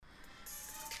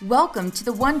Welcome to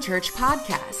the One Church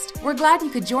podcast. We're glad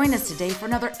you could join us today for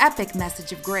another epic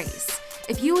message of grace.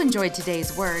 If you enjoyed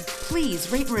today's word,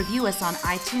 please rate and review us on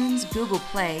iTunes, Google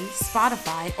Play,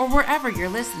 Spotify, or wherever you're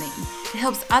listening. It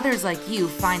helps others like you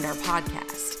find our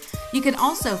podcast. You can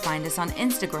also find us on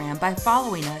Instagram by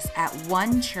following us at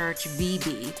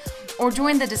OneChurchVB, or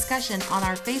join the discussion on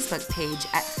our Facebook page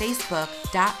at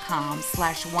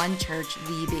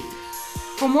facebook.com/OneChurchVB.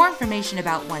 For more information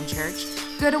about One Church,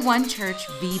 go to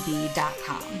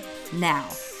onechurchvb.com. Now,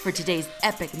 for today's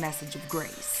epic message of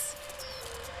grace.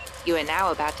 You are now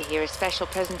about to hear a special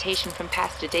presentation from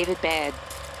Pastor David Baird.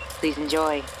 Please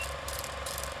enjoy.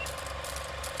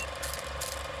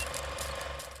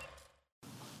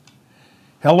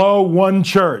 Hello, One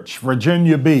Church,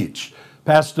 Virginia Beach.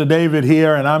 Pastor David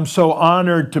here, and I'm so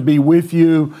honored to be with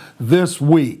you this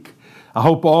week. I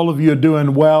hope all of you are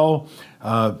doing well.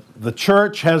 The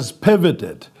church has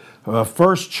pivoted.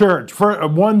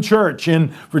 One church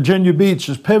in Virginia Beach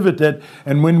has pivoted,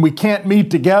 and when we can't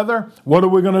meet together, what are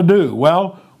we going to do?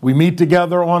 Well, we meet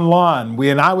together online.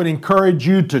 And I would encourage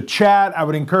you to chat. I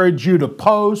would encourage you to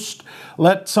post.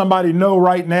 Let somebody know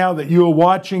right now that you are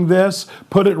watching this.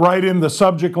 Put it right in the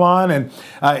subject line. And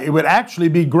it would actually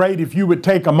be great if you would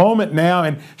take a moment now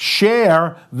and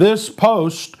share this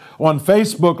post on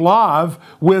Facebook Live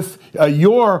with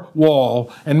your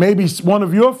wall. And maybe one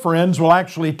of your friends will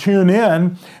actually tune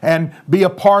in and be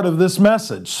a part of this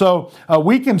message. So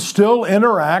we can still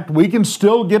interact. We can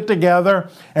still get together.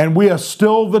 And we are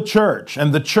still the church.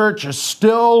 And the church is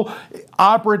still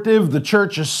operative. The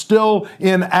church is still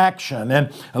in action.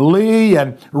 And Lee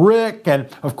and Rick and,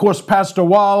 of course, Pastor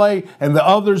Wally and the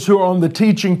others who are on the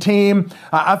teaching team,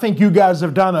 I think you guys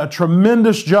have done a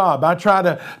tremendous job. I try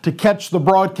to catch the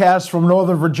broadcast from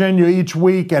Northern Virginia each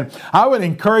week, and I would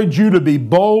encourage you to be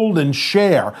bold and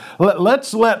share.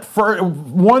 Let's let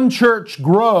One Church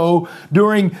grow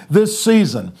during this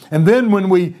season. And then when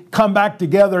we come back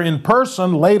together in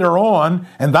person later on,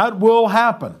 and that will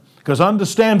happen, because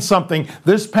understand something,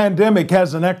 this pandemic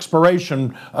has an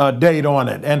expiration date on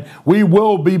it, and we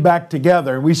will be back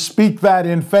together. We speak that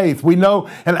in faith. We know,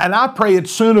 and I pray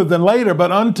it's sooner than later,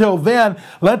 but until then,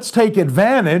 let's take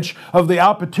advantage of the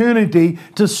opportunity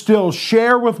to still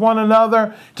share with one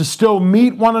another, to still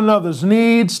meet one another's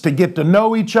needs, to get to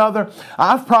know each other.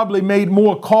 I've probably made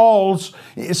more calls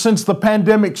since the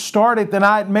pandemic started than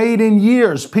I'd made in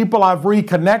years. People I've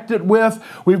reconnected with.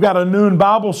 We've got a noon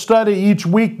Bible study each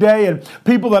weekday, and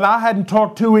people that I hadn't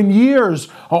talked to in years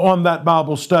are on that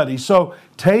Bible study. So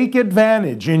take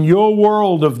advantage in your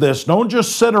world of this. Don't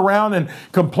just sit around and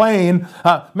complain.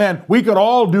 Man, we could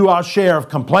all do our share of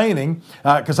complaining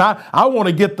because I want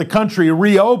to get the country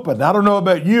reopened. I don't know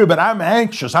about you, but I'm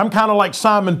anxious. I'm kind of like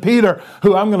Simon Peter,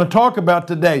 who I'm going to talk about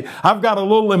today. I've got a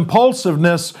little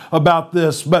impulsiveness about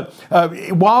this, but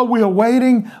while we're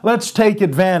waiting, let's take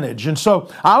advantage. And so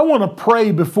I want to pray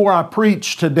before I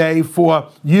preach today for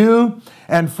you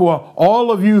and for all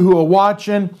of you who are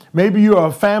watching. Maybe you're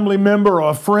a family member or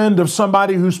a friend of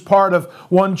somebody who's part of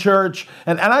One Church.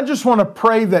 And I just want to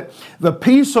pray that the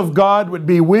peace of God would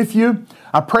be with you.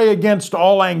 I pray against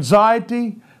all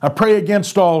anxiety. I pray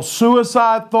against all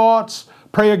suicide thoughts.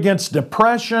 Pray against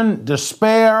depression,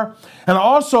 despair. And I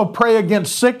also pray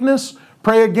against sickness.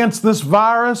 Pray against this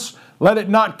virus. Let it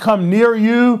not come near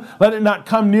you. Let it not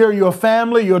come near your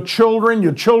family, your children,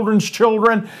 your children's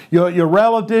children, your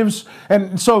relatives.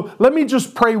 And so let me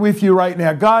just pray with you right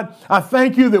now. God, I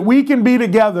thank you that we can be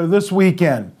together this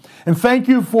weekend. And thank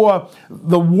you for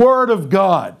the Word of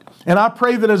God. And I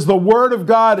pray that as the Word of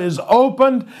God is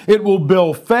opened, it will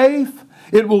build faith.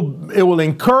 It will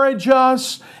encourage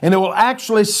us, and it will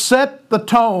actually set the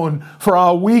tone for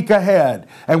our week ahead.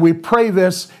 And we pray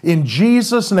this in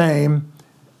Jesus' name.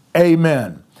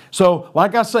 Amen. So,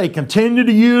 like I say, continue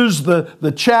to use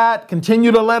the chat.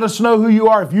 Continue to let us know who you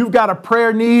are. If you've got a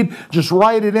prayer need, just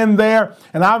write it in there.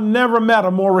 And I've never met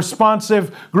a more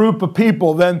responsive group of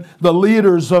people than the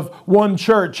leaders of One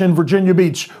Church in Virginia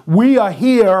Beach. We are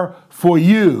here for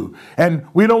you. And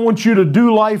we don't want you to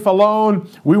do life alone.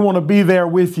 We want to be there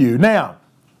with you. Now,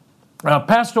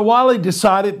 Pastor Wally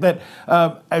decided that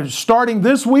starting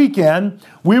this weekend,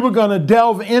 we were going to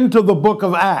delve into the book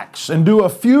of Acts and do a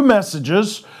few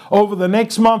messages over the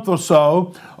next month or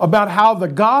so about how the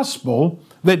gospel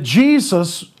that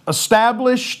Jesus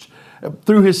established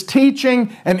through his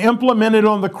teaching and implemented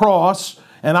on the cross,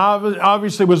 and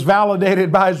obviously was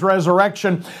validated by his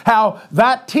resurrection, how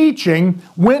that teaching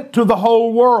went to the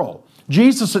whole world.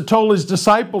 Jesus had told his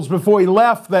disciples before he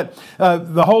left that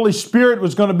the Holy Spirit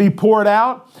was going to be poured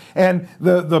out, and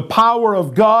the power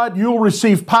of God, you'll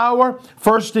receive power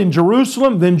first in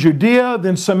Jerusalem, then Judea,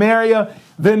 then Samaria,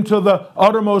 than to the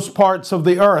uttermost parts of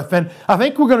the earth. And I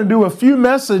think we're going to do a few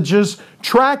messages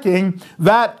tracking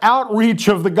that outreach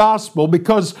of the gospel,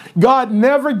 because God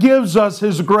never gives us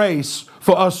His grace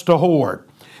for us to hoard.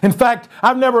 In fact,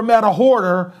 I've never met a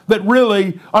hoarder that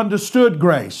really understood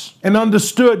grace and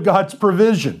understood God's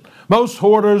provision. Most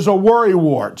hoarders are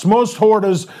worrywarts. Most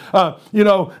hoarders,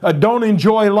 don't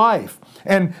enjoy life.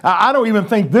 And I don't even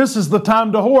think this is the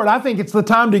time to hoard. I think it's the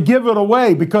time to give it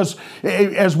away, because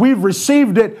as we've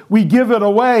received it, we give it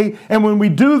away. And when we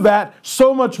do that,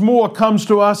 so much more comes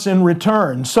to us in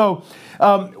return. So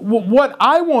what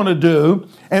I want to do,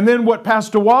 and then what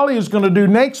Pastor Wally is going to do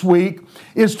next week,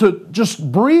 is to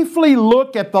just briefly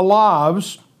look at the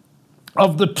lives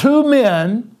of the two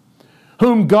men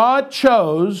whom God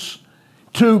chose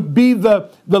to be the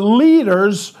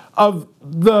leaders of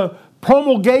the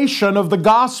promulgation of the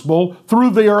gospel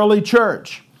through the early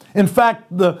church. In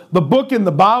fact, the book in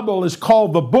the Bible is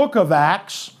called the Book of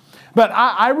Acts, but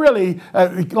I really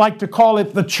like to call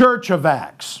it the Church of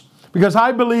Acts, because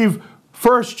I believe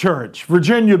First Church,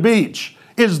 Virginia Beach,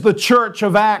 is the Church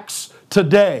of Acts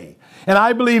today. And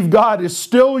I believe God is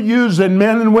still using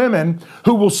men and women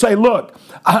who will say, look,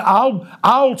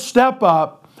 I'll step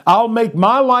up, I'll make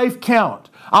my life count.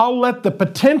 I'll let the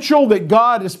potential that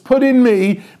God has put in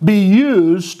me be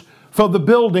used for the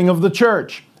building of the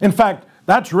church. In fact,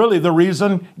 that's really the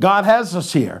reason God has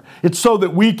us here. It's so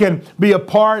that we can be a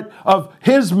part of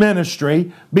His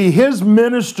ministry, be His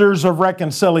ministers of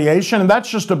reconciliation. And that's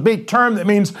just a big term that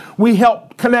means we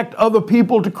help connect other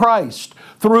people to Christ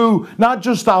through not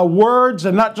just our words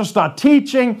and not just our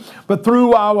teaching, but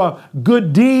through our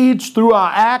good deeds, through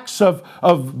our acts of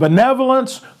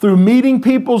benevolence, through meeting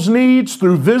people's needs,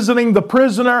 through visiting the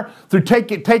prisoner, through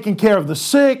taking care of the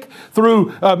sick,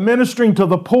 through ministering to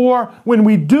the poor. When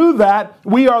we do that,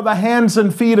 we are the hands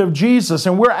and feet of Jesus,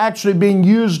 and we're actually being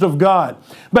used of God.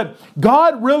 But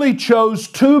God really chose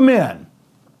two men.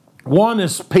 One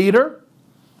is Peter,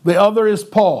 the other is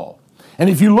Paul. And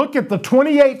if you look at the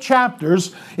 28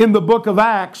 chapters in the book of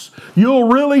Acts, you'll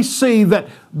really see that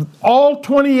all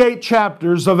 28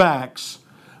 chapters of Acts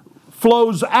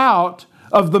flows out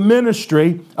of the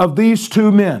ministry of these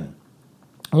two men.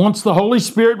 Once the Holy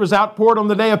Spirit was outpoured on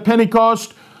the day of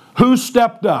Pentecost, who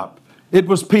stepped up? It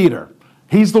was Peter.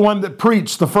 He's the one that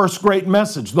preached the first great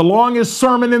message, the longest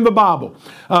sermon in the Bible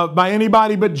by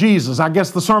anybody but Jesus. I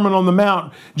guess the Sermon on the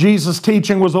Mount, Jesus'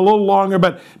 teaching was a little longer,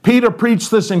 but Peter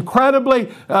preached this incredibly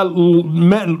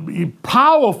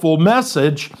powerful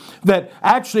message that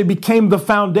actually became the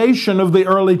foundation of the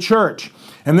early church.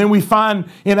 And then we find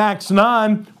in Acts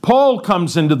 9, Paul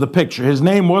comes into the picture. His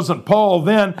name wasn't Paul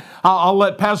then. I'll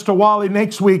let Pastor Wally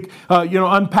next week,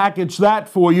 unpackage that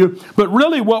for you. But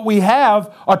really what we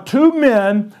have are two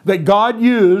men that God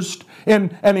used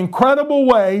in an incredible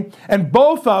way, and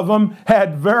both of them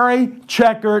had very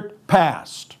checkered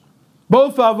past.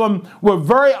 Both of them were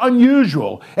very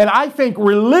unusual. And I think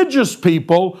religious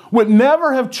people would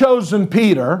never have chosen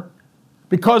Peter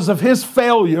because of his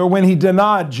failure when he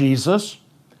denied Jesus,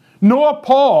 nor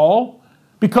Paul,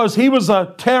 because he was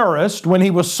a terrorist when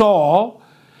he was Saul,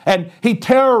 and he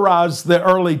terrorized the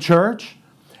early church.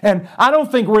 And I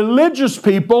don't think religious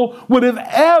people would have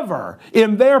ever,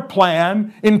 in their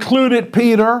plan, included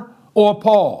Peter or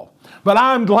Paul. But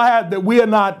I'm glad that we are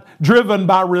not driven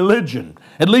by religion.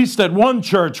 At least at one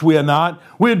church we are not.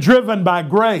 We're driven by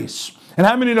grace. And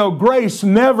how many know grace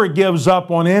never gives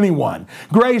up on anyone?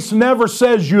 Grace never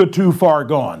says you're too far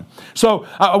gone. So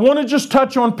I want to just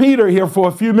touch on Peter here for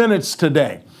a few minutes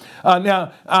today.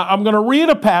 Now, I'm going to read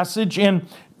a passage in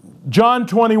John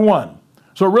 21.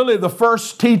 So really the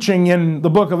first teaching in the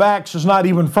book of Acts is not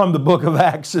even from the book of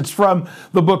Acts. It's from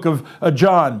the book of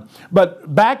John.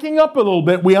 But backing up a little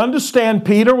bit, we understand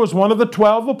Peter was one of the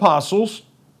 12 apostles.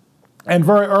 And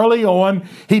very early on,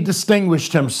 he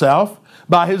distinguished himself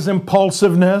by his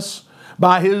impulsiveness,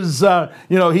 by his,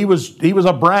 he was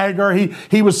a bragger.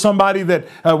 He was somebody that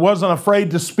wasn't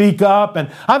afraid to speak up.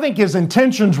 And I think his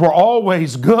intentions were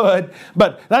always good,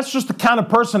 but that's just the kind of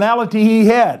personality he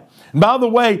had. And by the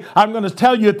way, I'm going to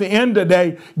tell you at the end of the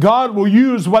day, God will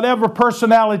use whatever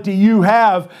personality you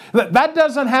have. That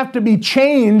doesn't have to be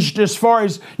changed as far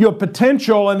as your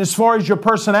potential and as far as your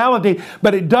personality,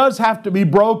 but it does have to be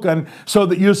broken so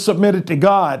that you submit it to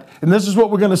God. And this is what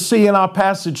we're going to see in our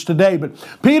passage today. But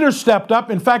Peter stepped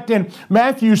up. In fact, in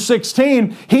Matthew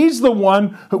 16, he's the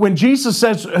one who, when Jesus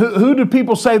says, who do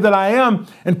people say that I am?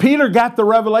 And Peter got the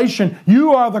revelation,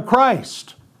 you are the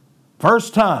Christ.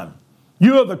 First time.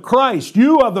 You are the Christ.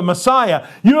 You are the Messiah.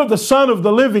 You are the Son of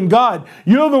the living God.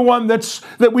 You're the one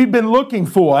that we've been looking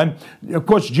for. And of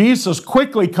course, Jesus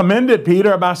quickly commended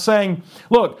Peter by saying,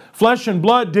 look, flesh and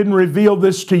blood didn't reveal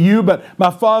this to you, but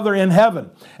my Father in heaven.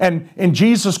 And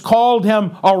Jesus called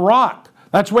him a rock.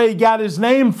 That's where he got his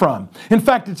name from. In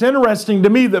fact, it's interesting to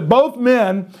me that both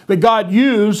men that God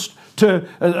used to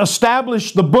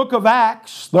establish the book of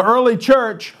Acts, the early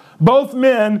church, both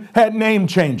men had name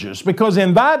changes, because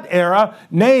in that era,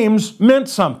 names meant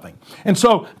something. And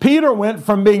so Peter went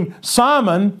from being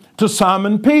Simon to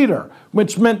Simon Peter,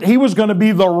 which meant he was going to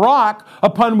be the rock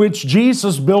upon which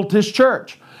Jesus built his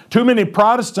church. Too many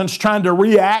Protestants trying to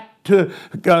react to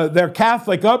their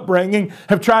Catholic upbringing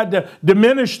have tried to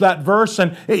diminish that verse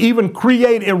and even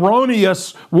create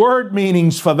erroneous word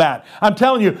meanings for that. I'm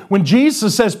telling you, when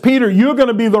Jesus says, Peter, you're going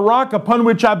to be the rock upon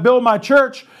which I build my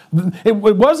church, it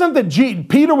wasn't that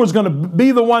Peter was going to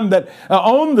be the one that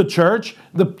owned the church.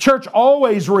 The church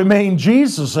always remained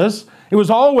Jesus's. It was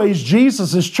always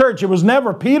Jesus' church. It was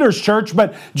never Peter's church,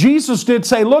 but Jesus did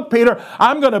say, look, Peter,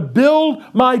 I'm going to build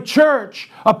my church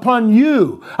upon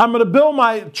you. I'm going to build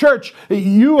my church,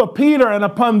 you are Peter, and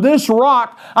upon this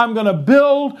rock, I'm going to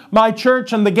build my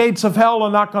church, and the gates of hell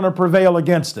are not going to prevail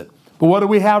against it. But what do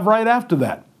we have right after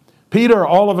that? Peter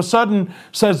all of a sudden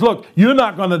says, look, you're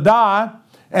not going to die.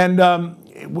 And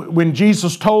when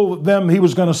Jesus told them he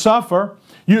was going to suffer,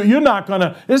 this is not going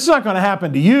to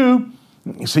happen to you.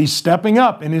 He's stepping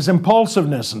up in his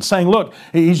impulsiveness and saying, look,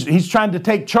 he's trying to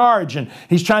take charge and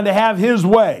he's trying to have his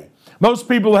way. Most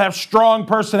people have strong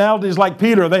personalities like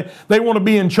Peter. They want to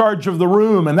be in charge of the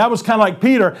room. And that was kind of like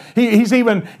Peter. He's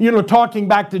even, talking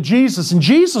back to Jesus. And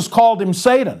Jesus called him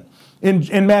Satan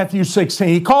in Matthew 16.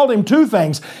 He called him two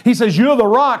things. He says, you're the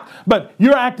rock, but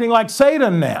you're acting like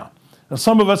Satan now.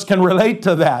 Some of us can relate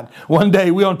to that. One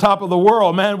day we're on top of the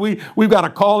world, man. We've got a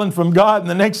calling from God, and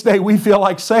the next day we feel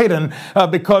like Satan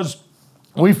because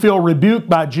we feel rebuked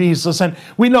by Jesus. And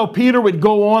we know Peter would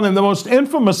go on, and the most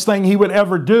infamous thing he would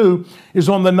ever do is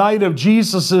on the night of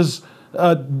Jesus'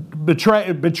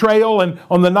 betrayal, and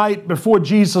on the night before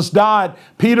Jesus died,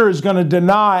 Peter is going to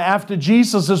deny, after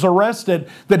Jesus is arrested,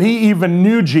 that he even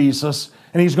knew Jesus,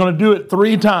 and he's going to do it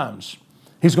 3 times.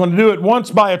 He's going to do it once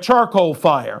by a charcoal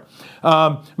fire,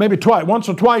 maybe twice, once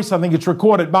or twice, I think it's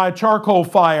recorded, by a charcoal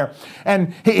fire.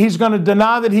 And he's going to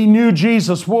deny that he knew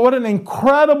Jesus. What an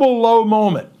incredible low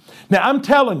moment. Now, I'm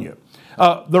telling you,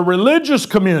 the religious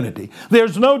community,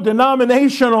 there's no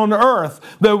denomination on earth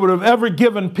that would have ever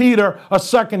given Peter a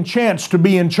second chance to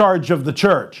be in charge of the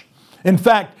church. In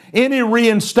fact, any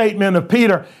reinstatement of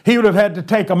Peter, he would have had to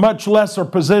take a much lesser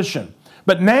position.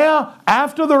 But now,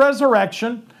 after the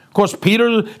resurrection, of course,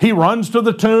 Peter, he runs to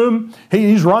the tomb.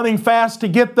 He's running fast to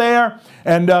get there.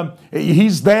 And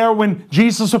he's there when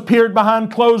Jesus appeared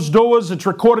behind closed doors. It's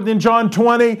recorded in John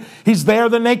 20. He's there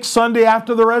the next Sunday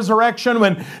after the resurrection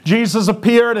when Jesus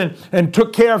appeared and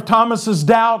took care of Thomas's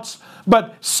doubts.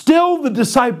 But still the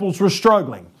disciples were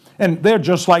struggling. And they're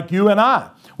just like you and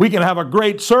I. We can have a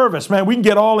great service, man. We can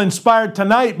get all inspired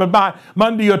tonight, but by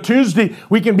Monday or Tuesday,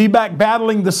 we can be back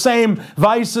battling the same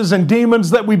vices and demons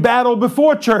that we battled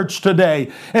before church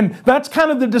today. And that's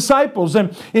kind of the disciples.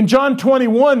 And in John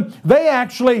 21, they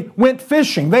actually went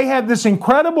fishing. They had this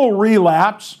incredible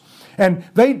relapse, and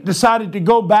they decided to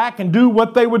go back and do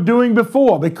what they were doing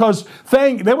before, because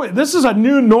this is a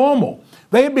new normal.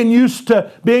 They had been used to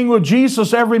being with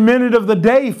Jesus every minute of the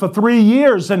day for 3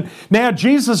 years, and now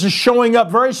Jesus is showing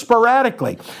up very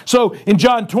sporadically. So in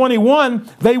John 21,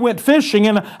 they went fishing,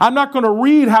 and I'm not going to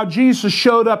read how Jesus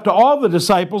showed up to all the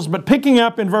disciples, but picking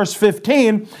up in verse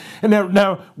 15, and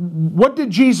now what did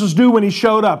Jesus do when he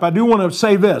showed up? I do want to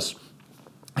say this.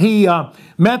 He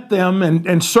met them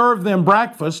and served them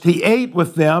breakfast. He ate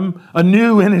with them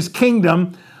anew in his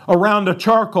kingdom around a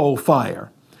charcoal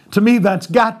fire. To me, that's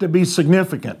got to be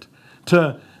significant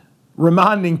to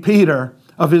reminding Peter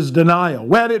of his denial.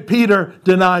 Where did Peter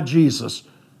deny Jesus?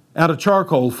 At a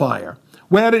charcoal fire.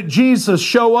 Where did Jesus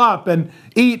show up and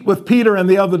eat with Peter and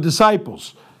the other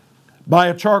disciples? By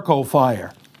a charcoal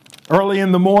fire, early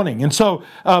in the morning. And so,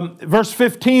 verse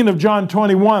 15 of John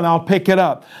 21, I'll pick it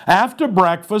up. After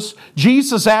breakfast,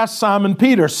 Jesus asked Simon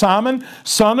Peter, Simon,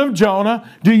 son of Jonah,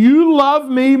 do you love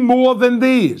me more than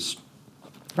these?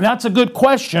 And that's a good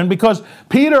question, because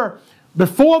Peter,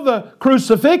 before the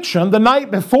crucifixion, the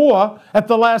night before at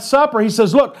the Last Supper, he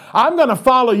says, look, I'm going to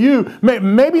follow you.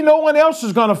 Maybe no one else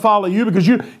is going to follow you, because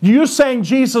you're saying,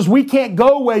 Jesus, we can't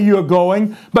go where you're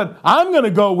going, but I'm going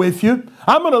to go with you.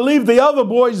 I'm going to leave the other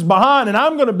boys behind, and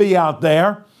I'm going to be out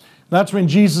there. That's when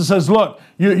Jesus says, look,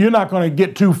 you're not going to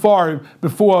get too far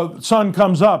before the sun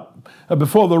comes up.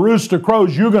 before the rooster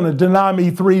crows, you're going to deny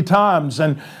me 3 times.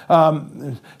 And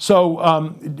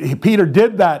so Peter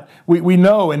did that, we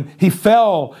know, and he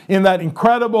fell in that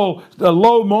incredible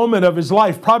low moment of his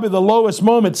life, probably the lowest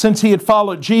moment since he had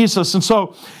followed Jesus. And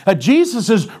so Jesus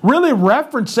is really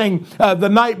referencing the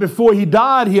night before he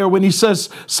died here when he says,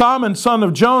 Simon, son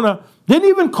of Jonah, didn't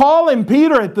even call him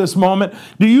Peter at this moment.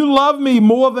 Do you love me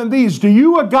more than these? Do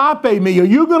you agape me? Are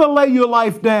you going to lay your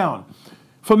life down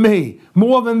for me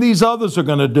more than these others are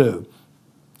going to do?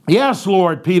 Yes,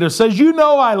 Lord, Peter says, you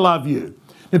know I love you.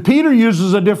 And Peter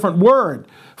uses a different word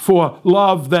for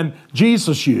love than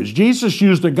Jesus used. Jesus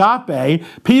used agape.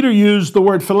 Peter used the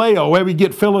word phileo, where we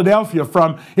get Philadelphia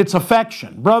from. It's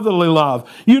affection, brotherly love.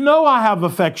 You know I have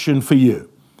affection for you.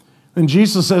 And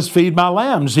Jesus says, feed my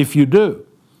lambs if you do.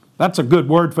 That's a good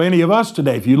word for any of us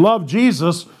today. If you love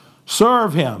Jesus,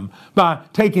 serve Him by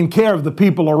taking care of the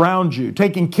people around you,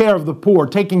 taking care of the poor,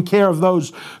 taking care of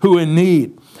those who are in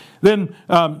need. Then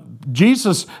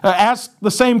Jesus asked the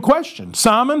same question.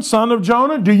 Simon, son of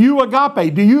Jonah, do you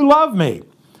agape? Do you love me?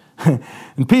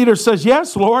 And Peter says,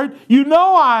 yes, Lord. You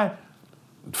know I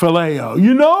phileo.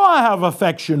 You know I have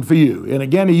affection for you. And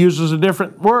again, he uses a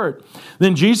different word.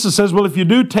 Then Jesus says, well, if you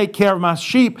do, take care of my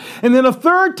sheep. And then a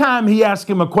third time he asked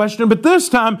him a question, but this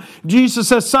time Jesus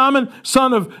says, Simon,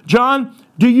 son of John,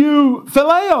 do you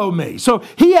phileo me? So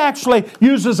he actually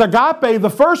uses agape the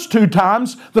first 2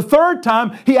 times. The third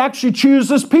time, he actually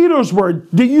chooses Peter's word.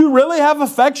 Do you really have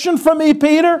affection for me,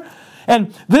 Peter?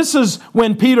 And this is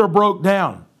when Peter broke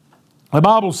down. The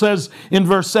Bible says in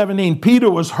verse 17, Peter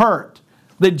was hurt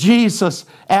that Jesus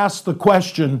asked the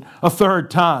question a third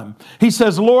time. He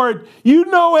says, Lord, you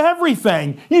know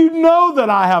everything. You know that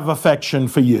I have affection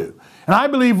for you. And I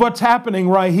believe what's happening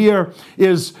right here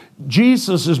is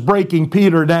Jesus is breaking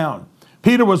Peter down.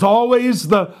 Peter was always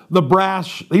the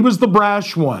brash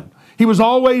one. He was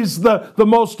always the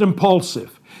most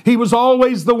impulsive. He was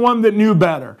always the one that knew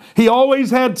better. He always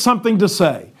had something to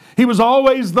say. He was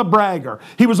always the bragger.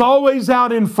 He was always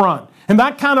out in front. And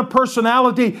that kind of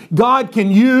personality God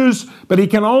can use, but He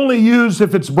can only use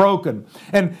if it's broken.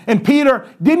 And Peter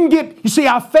didn't get, you see,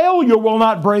 our failure will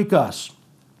not break us.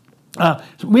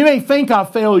 We may think our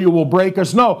failure will break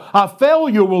us. No, our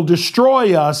failure will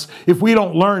destroy us if we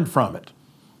don't learn from it.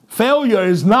 Failure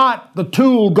is not the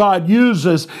tool God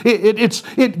uses.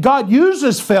 God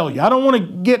uses failure. I don't want to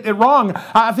get it wrong.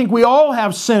 I think we all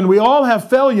have sin. We all have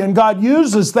failure, and God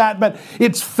uses that, but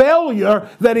it's failure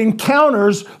that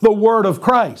encounters the Word of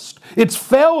Christ. It's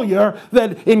failure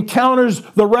that encounters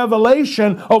the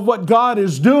revelation of what God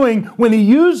is doing when He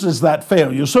uses that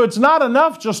failure. So it's not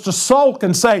enough just to sulk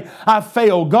and say, I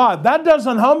failed God. That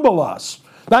doesn't humble us.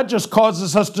 That just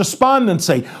causes us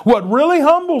despondency. What really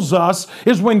humbles us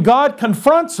is when God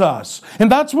confronts us. And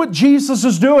that's what Jesus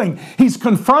is doing. He's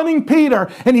confronting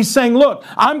Peter and He's saying, look,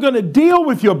 I'm going to deal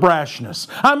with your brashness.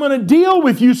 I'm going to deal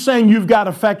with you saying you've got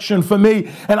affection for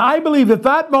me. And I believe at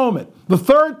that moment, the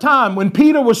third time when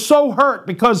Peter was so hurt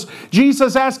because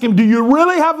Jesus asked him, do you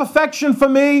really have affection for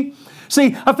me?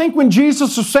 See, I think when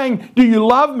Jesus was saying, do you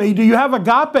love me? Do you have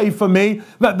agape for me?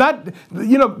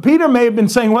 Peter may have been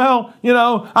saying, well,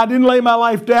 I didn't lay my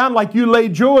life down like you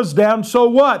laid yours down, so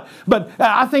what? But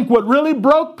I think what really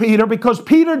broke Peter, because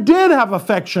Peter did have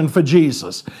affection for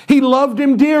Jesus, he loved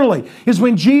Him dearly, is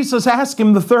when Jesus asked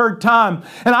him the third time.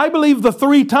 And I believe the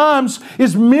 3 times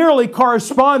is merely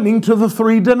corresponding to the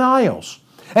 3 denials.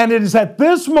 And it is at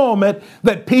this moment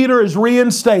that Peter is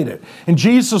reinstated. And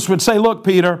Jesus would say, look,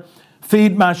 Peter,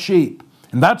 feed my sheep.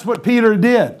 And that's what Peter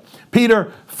did.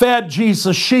 Peter fed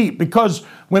Jesus' sheep because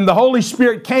when the Holy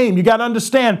Spirit came, you got to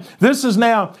understand, this is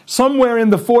now somewhere in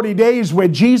the 40 days where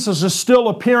Jesus is still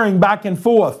appearing back and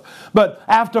forth. But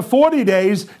after 40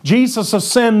 days, Jesus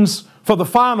ascends for the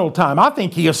final time. I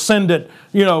think He ascended,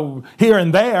 here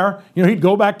and there. He'd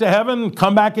go back to heaven,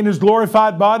 come back in His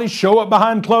glorified body, show up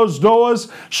behind closed doors,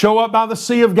 show up by the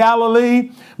Sea of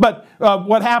Galilee. But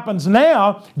what happens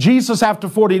now, Jesus after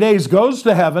 40 days goes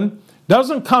to heaven,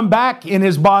 doesn't come back in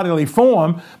His bodily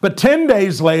form, but 10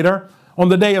 days later, on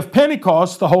the day of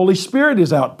Pentecost, the Holy Spirit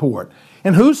is outpoured.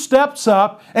 And who steps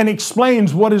up and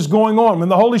explains what is going on? When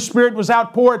the Holy Spirit was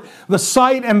outpoured, the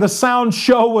sight and the sound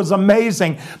show was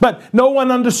amazing. But no one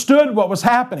understood what was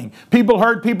happening. People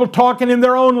heard people talking in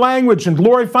their own language and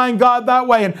glorifying God that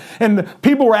way. And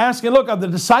people were asking, look, are the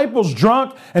disciples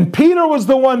drunk? And Peter was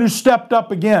the one who stepped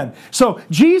up again. So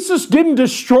Jesus didn't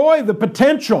destroy the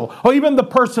potential or even the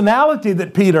personality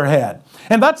that Peter had.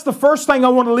 And that's the first thing I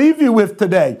want to leave you with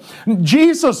today.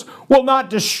 Jesus will not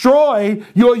destroy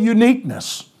your uniqueness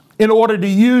in order to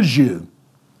use you,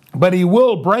 but He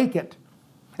will break it,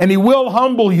 and He will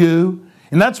humble you,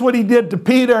 And that's what he did to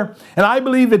Peter. And I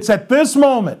believe it's at this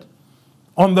moment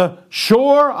on the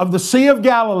shore of the Sea of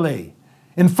Galilee,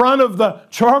 in front of the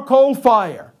charcoal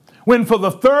fire, when for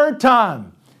the third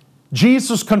time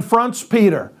Jesus confronts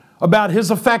Peter about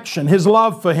his affection, his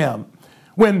love for him.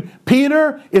 When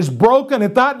Peter is broken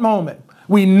at that moment,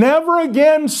 we never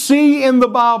again see in the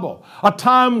Bible a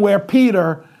time where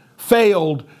Peter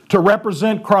failed to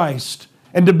represent Christ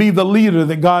and to be the leader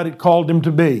that God had called him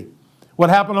to be. What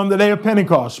happened on the day of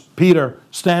Pentecost? Peter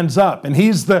stands up, and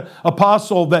he's the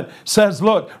apostle that says,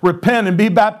 look, repent and be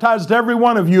baptized, every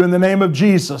one of you, in the name of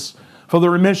Jesus for the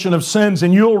remission of sins,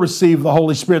 and you'll receive the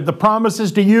Holy Spirit. The promise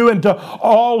is to you and to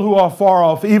all who are far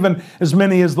off, even as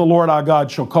many as the Lord our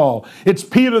God shall call. It's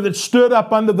Peter that stood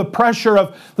up under the pressure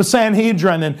of the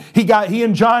Sanhedrin, and he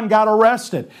and John got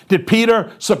arrested. Did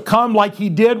Peter succumb like he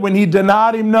did when he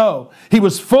denied him? No. He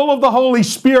was full of the Holy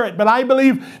Spirit, but I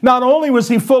believe not only was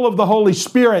he full of the Holy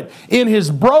Spirit, in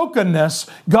his brokenness,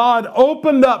 God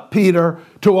opened up Peter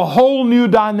to a whole new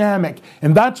dynamic.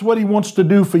 And that's what he wants to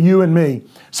do for you and me.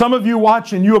 Some of you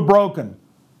watching, you are broken.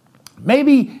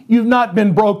 Maybe you've not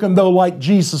been broken, though, like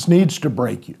Jesus needs to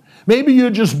break you. Maybe you're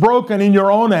just broken in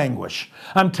your own anguish.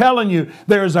 I'm telling you,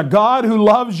 there's a God who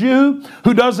loves you,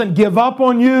 who doesn't give up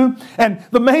on you. And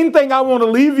the main thing I want to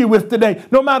leave you with today,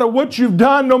 no matter what you've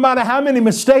done, no matter how many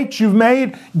mistakes you've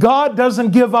made, God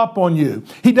doesn't give up on you.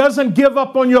 He doesn't give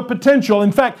up on your potential.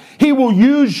 In fact, He will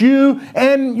use you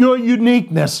and your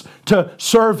uniqueness to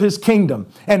serve His kingdom.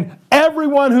 And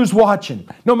everyone who's watching,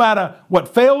 no matter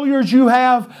what failures you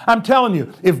have, I'm telling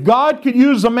you, if God could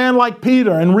use a man like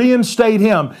Peter and reinstate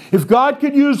him, if God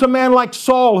could use a man like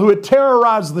Saul who had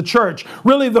terrorized the church,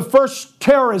 really the first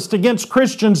terrorist against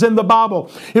Christians in the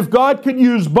Bible, if God could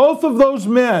use both of those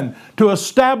men to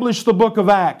establish the book of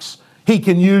Acts, He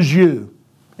can use you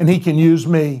and He can use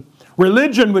me.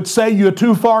 Religion would say you're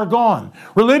too far gone.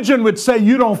 Religion would say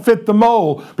you don't fit the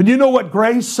mold. But you know what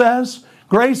grace says?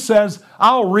 Grace says,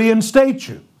 I'll reinstate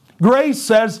you. Grace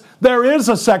says there is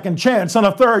a second chance and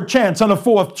a third chance and a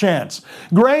fourth chance.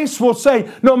 Grace will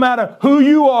say, no matter who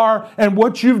you are and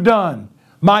what you've done,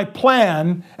 my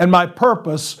plan and my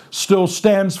purpose still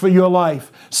stands for your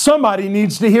life. Somebody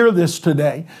needs to hear this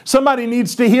today. Somebody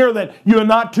needs to hear that you're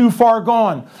not too far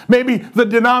gone. Maybe the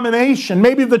denomination,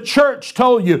 maybe the church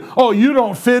told you, oh, you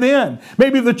don't fit in.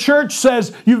 Maybe the church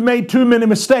says you've made too many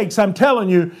mistakes. I'm telling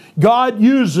you, God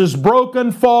uses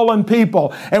broken, fallen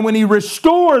people. And when He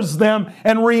restores them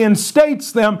and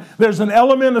reinstates them, there's an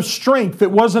element of strength that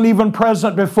wasn't even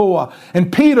present before.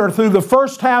 And Peter, through the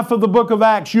first half of the book of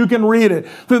Acts, you can read it.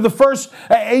 Through the first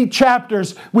 8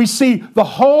 chapters, we see the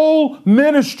whole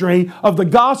ministry of the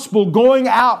gospel going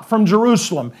out from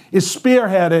Jerusalem is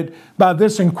spearheaded by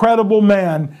this incredible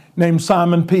man named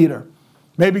Simon Peter.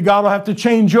 Maybe God will have to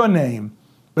change your name,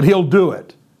 but He'll do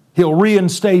it. He'll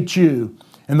reinstate you.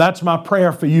 And that's my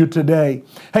prayer for you today.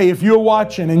 Hey, if you're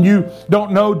watching and you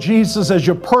don't know Jesus as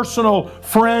your personal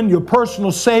friend, your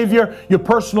personal Savior, your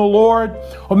personal Lord,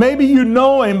 or maybe you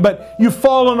know Him but you've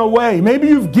fallen away. Maybe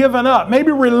you've given up.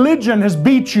 Maybe religion has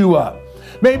beat you up.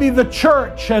 Maybe the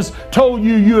church has told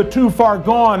you you're too far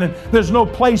gone and there's no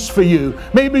place for you.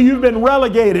 Maybe you've been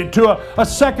relegated to a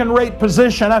second-rate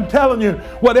position. I'm telling you,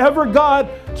 whatever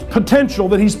God's potential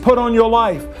that He's put on your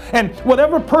life and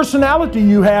whatever personality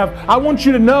you have, I want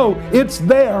you to know it's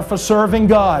there for serving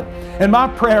God. And my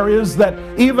prayer is that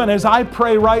even as I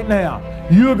pray right now,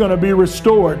 you're going to be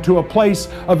restored to a place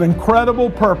of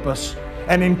incredible purpose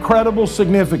and incredible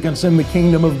significance in the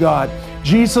kingdom of God.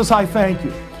 Jesus, I thank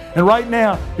you. And right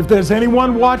now, if there's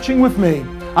anyone watching with me,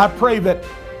 I pray that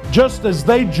just as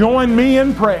they join me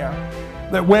in prayer,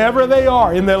 that wherever they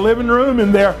are, in their living room,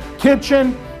 in their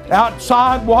kitchen,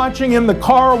 outside watching, in the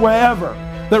car, wherever,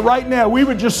 that right now we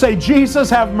would just say, Jesus,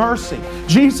 have mercy.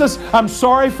 Jesus, I'm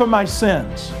sorry for my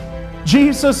sins.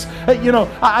 Jesus,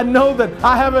 I know that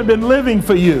I haven't been living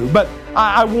for you, but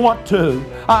I want to.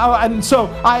 And so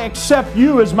I accept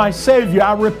you as my Savior.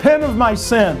 I repent of my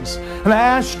sins. And I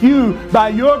ask you, by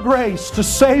your grace, to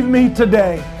save me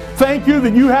today. Thank you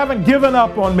that you haven't given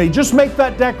up on me. Just make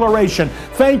that declaration.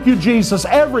 Thank you, Jesus.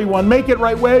 Everyone, make it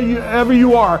right wherever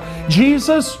you are.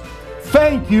 Jesus,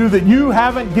 thank you that you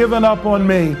haven't given up on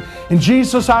me. And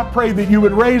Jesus, I pray that you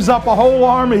would raise up a whole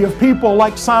army of people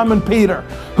like Simon Peter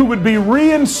who would be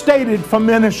reinstated from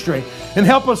ministry and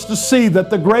help us to see that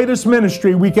the greatest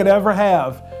ministry we could ever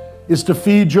have is to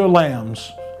feed your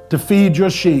lambs, to feed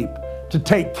your sheep, to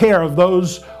take care of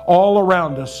those all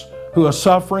around us who are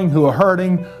suffering, who are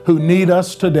hurting, who need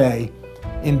us today.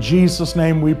 In Jesus'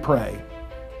 name we pray.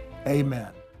 Amen.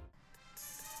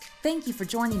 Thank you for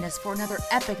joining us for another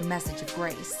epic message of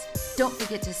grace. Don't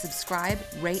forget to subscribe,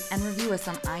 rate, and review us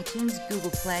on iTunes, Google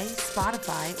Play,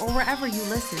 Spotify, or wherever you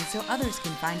listen so others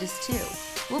can find us too.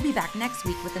 We'll be back next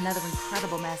week with another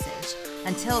incredible message.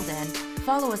 Until then,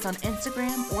 follow us on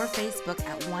Instagram or Facebook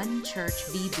at One Church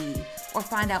VB, or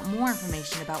find out more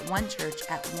information about One Church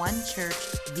at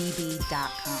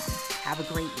onechurchvb.com. Have a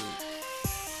great week.